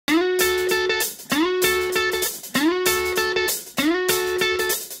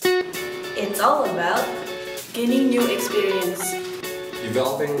wealth, gaining new experience,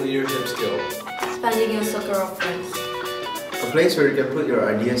 developing leadership skills, expanding your circle of friends, a place where you can put your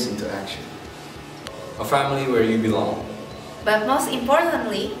ideas into action, a family where you belong. But most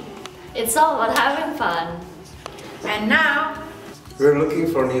importantly, it's all about having fun. And now, we're looking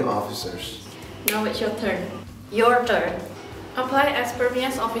for new officers. Now it's your turn. your turn. apply as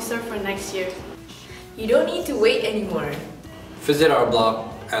PERMIAS officer for next year. You don't need to wait anymore. Visit our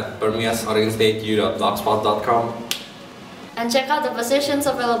blog at permiasoregonstateu.blogspot.com. And check out the positions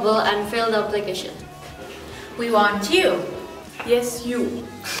available and fill the application. We want you. Yes, you.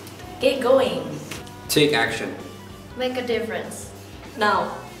 Get going. Take action. Make a difference.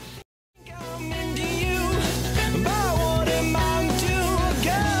 Now.